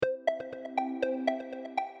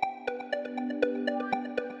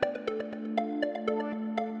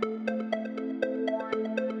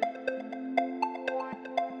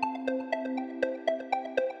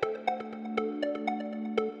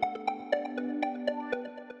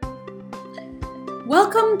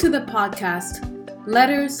Welcome to the podcast,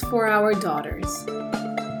 Letters for Our Daughters.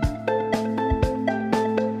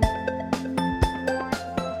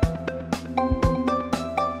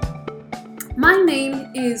 My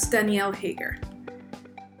name is Danielle Hager.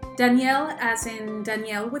 Danielle as in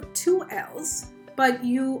Danielle with two L's, but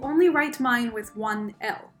you only write mine with one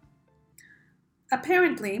L.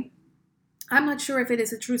 Apparently, I'm not sure if it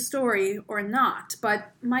is a true story or not,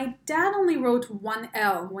 but my dad only wrote one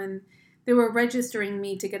L when they were registering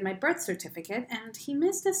me to get my birth certificate, and he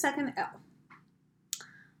missed the second L.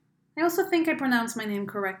 I also think I pronounced my name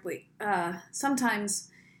correctly.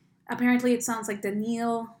 Sometimes, apparently it sounds like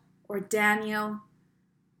Danielle or Daniel,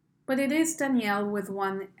 but it is Danielle with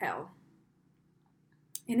one L.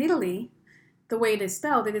 In Italy, the way it is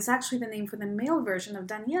spelled, it is actually the name for the male version of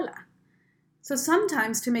Daniela. So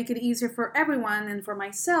sometimes, to make it easier for everyone and for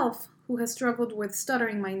myself, who has struggled with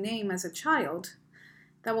stuttering my name as a child,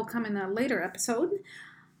 that will come in a later episode,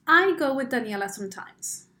 I go with Daniela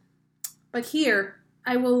sometimes. But here,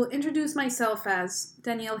 I will introduce myself as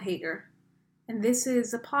Danielle Hager, and this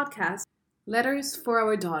is a podcast, Letters for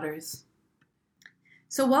Our Daughters.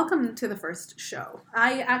 So welcome to the first show.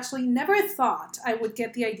 I actually never thought I would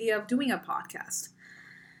get the idea of doing a podcast.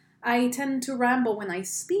 I tend to ramble when I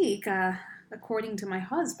speak, according to my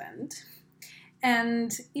husband.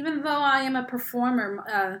 And even though I am a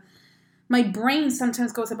performer, my brain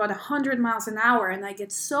sometimes goes about 100 miles an hour and I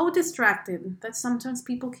get so distracted that sometimes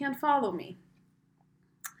people can't follow me.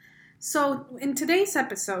 So in today's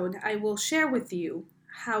episode, I will share with you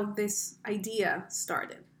how this idea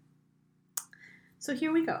started. So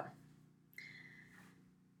here we go.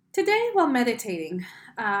 Today, while meditating,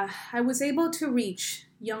 I was able to reach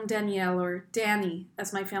young Danielle, or Danny,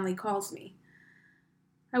 as my family calls me.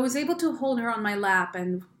 I was able to hold her on my lap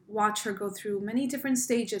and watch her go through many different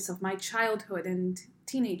stages of my childhood and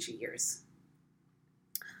teenage years.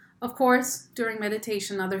 Of course, during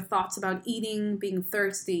meditation, other thoughts about eating, being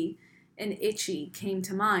thirsty, and itchy came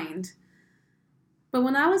to mind. But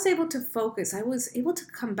when I was able to focus, I was able to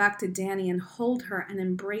come back to Danny and hold her and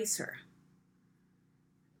embrace her.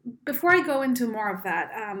 Before I go into more of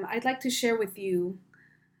that, I'd like to share with you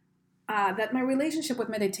that my relationship with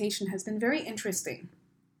meditation has been very interesting.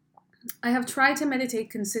 I have tried to meditate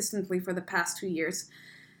consistently for the past 2 years,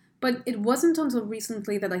 but it wasn't until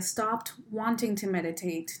recently that I stopped wanting to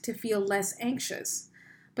meditate to feel less anxious,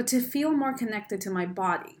 but to feel more connected to my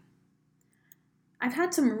body. I've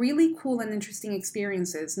had some really cool and interesting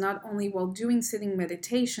experiences, not only while doing sitting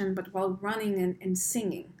meditation, but while running and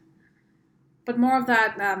singing. But more of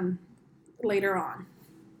that later on.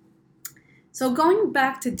 So going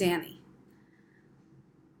back to Danny,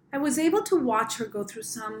 I was able to watch her go through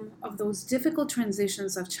some of those difficult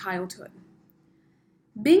transitions of childhood.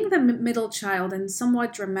 Being the middle child and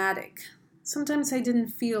somewhat dramatic, sometimes I didn't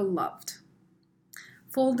feel loved.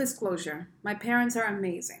 Full disclosure, my parents are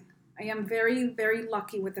amazing. I am very, very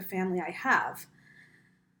lucky with the family I have.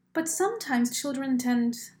 But sometimes children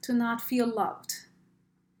tend to not feel loved.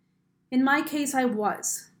 In my case, I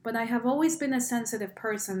was, but I have always been a sensitive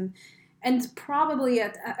person. And probably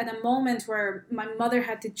at a moment where my mother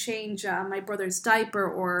had to change my brother's diaper,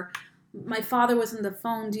 or my father was on the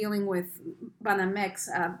phone dealing with Banamex,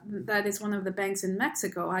 that is one of the banks in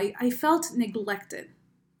Mexico, I felt neglected.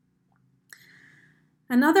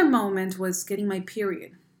 Another moment was getting my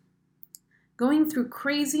period. Going through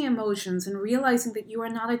crazy emotions and realizing that you are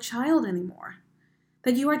not a child anymore.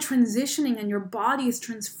 That you are transitioning and your body is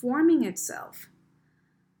transforming itself.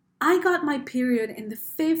 I got my period in the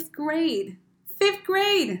 5th grade. 5th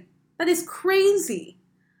grade! That is crazy.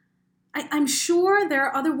 I'm sure there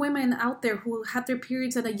are other women out there who had their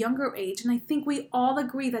periods at a younger age, and I think we all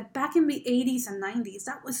agree that back in the 80s and 90s,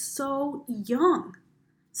 that was so young.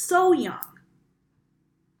 So young.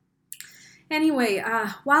 Anyway,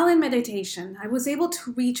 while in meditation, I was able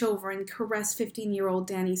to reach over and caress 15-year-old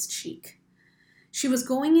Danny's cheek. She was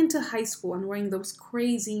going into high school and wearing those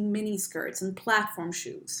crazy mini skirts and platform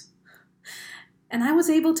shoes. And I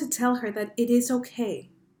was able to tell her that it is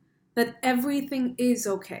okay, that everything is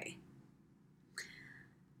okay.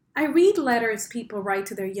 I read letters people write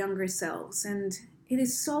to their younger selves, and it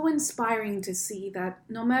is so inspiring to see that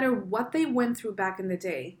no matter what they went through back in the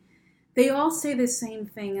day, they all say the same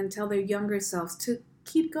thing and tell their younger selves to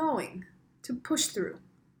keep going, to push through,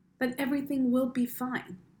 that everything will be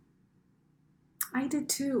fine. I did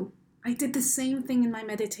too. I did the same thing in my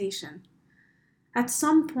meditation. At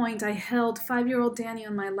some point, I held 5-year-old Danny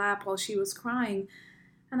on my lap while she was crying,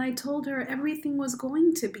 and I told her everything was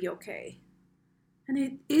going to be okay. And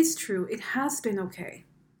it is true, it has been okay.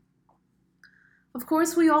 Of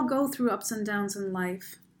course, we all go through ups and downs in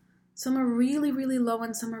life. Some are really, really low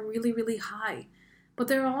and some are really, really high. But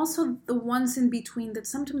there are also the ones in between that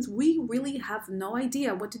sometimes we really have no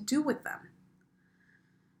idea what to do with them.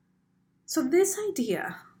 So this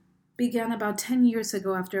idea began about 10 years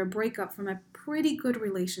ago after a breakup from a pretty good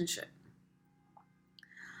relationship.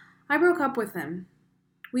 I broke up with him.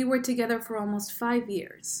 We were together for almost 5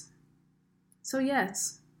 years. So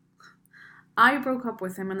yes, I broke up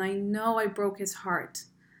with him and I know I broke his heart.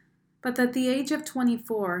 But at the age of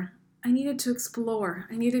 24, I needed to explore.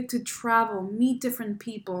 I needed to travel, meet different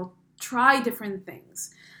people, try different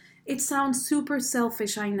things. It sounds super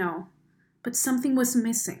selfish, I know, but something was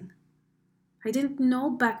missing. I didn't know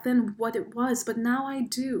back then what it was, but now I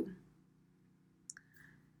do.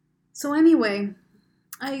 So anyway,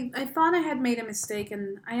 I thought I had made a mistake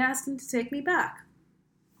and I asked him to take me back.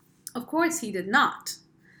 Of course he did not.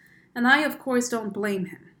 And I, of course, don't blame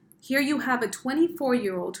him. Here you have a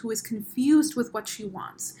 24-year-old who is confused with what she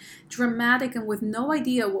wants, dramatic and with no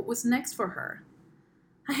idea what was next for her.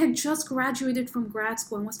 I had just graduated from grad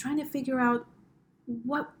school and was trying to figure out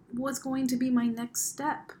what was going to be my next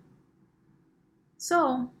step.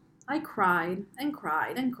 So I cried and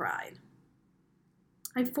cried and cried.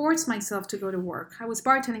 I forced myself to go to work. I was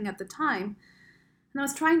bartending at the time, and I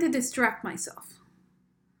was trying to distract myself.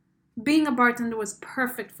 Being a bartender was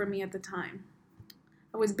perfect for me at the time.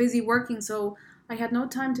 I was busy working, so I had no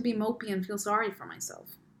time to be mopey and feel sorry for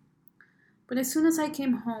myself. But as soon as I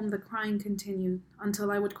came home, the crying continued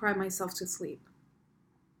until I would cry myself to sleep.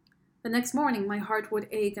 The next morning, my heart would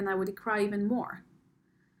ache and I would cry even more.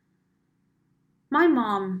 My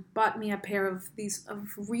mom bought me a pair of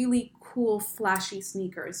really cool, flashy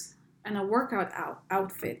sneakers and a workout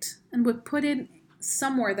outfit and would put it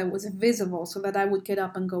somewhere that was visible so that I would get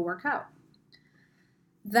up and go work out.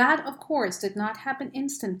 That, of course, did not happen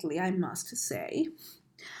instantly, I must say.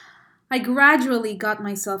 I gradually got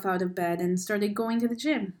myself out of bed and started going to the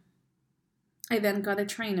gym. I then got a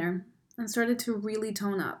trainer and started to really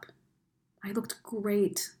tone up. I looked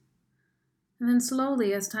great. And then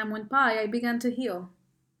slowly, as time went by, I began to heal.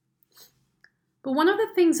 But one of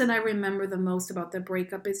the things that I remember the most about the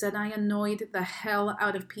breakup is that I annoyed the hell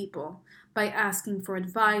out of people by asking for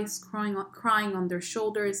advice, crying on their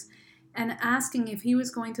shoulders, and asking if he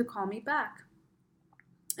was going to call me back.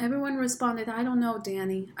 Everyone responded, "I don't know,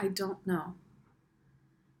 Danny, I don't know."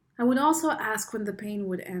 I would also ask when the pain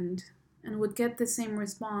would end and would get the same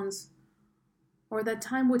response, or that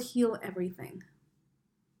time would heal everything.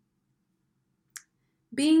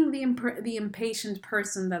 Being the impatient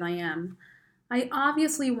person that I am, I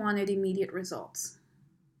obviously wanted immediate results.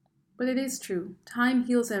 But it is true, time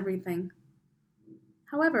heals everything.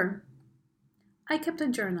 However, I kept a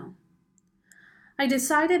journal. I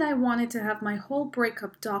decided I wanted to have my whole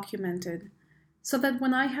breakup documented so that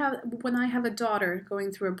when I have a daughter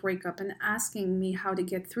going through a breakup and asking me how to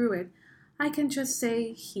get through it, I can just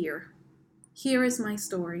say, here is my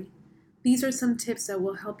story. These are some tips that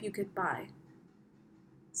will help you get by.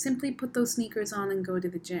 Simply put those sneakers on and go to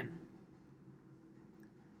the gym.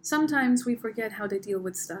 Sometimes we forget how to deal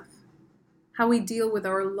with stuff, how we deal with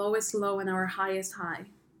our lowest low and our highest high.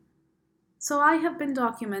 So I have been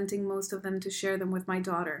documenting most of them to share them with my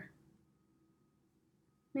daughter.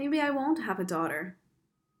 Maybe I won't have a daughter.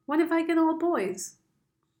 What if I get all boys?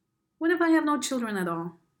 What if I have no children at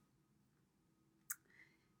all?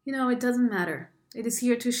 It doesn't matter. It is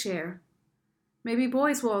here to share. Maybe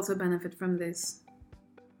boys will also benefit from this.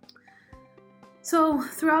 So,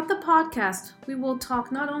 throughout the podcast, we will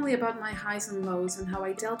talk not only about my highs and lows and how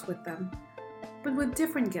I dealt with them, but with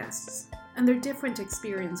different guests and their different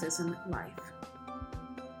experiences in life.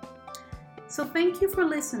 So thank you for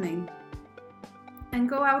listening, and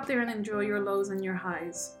go out there and enjoy your lows and your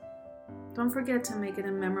highs. Don't forget to make it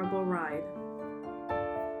a memorable ride.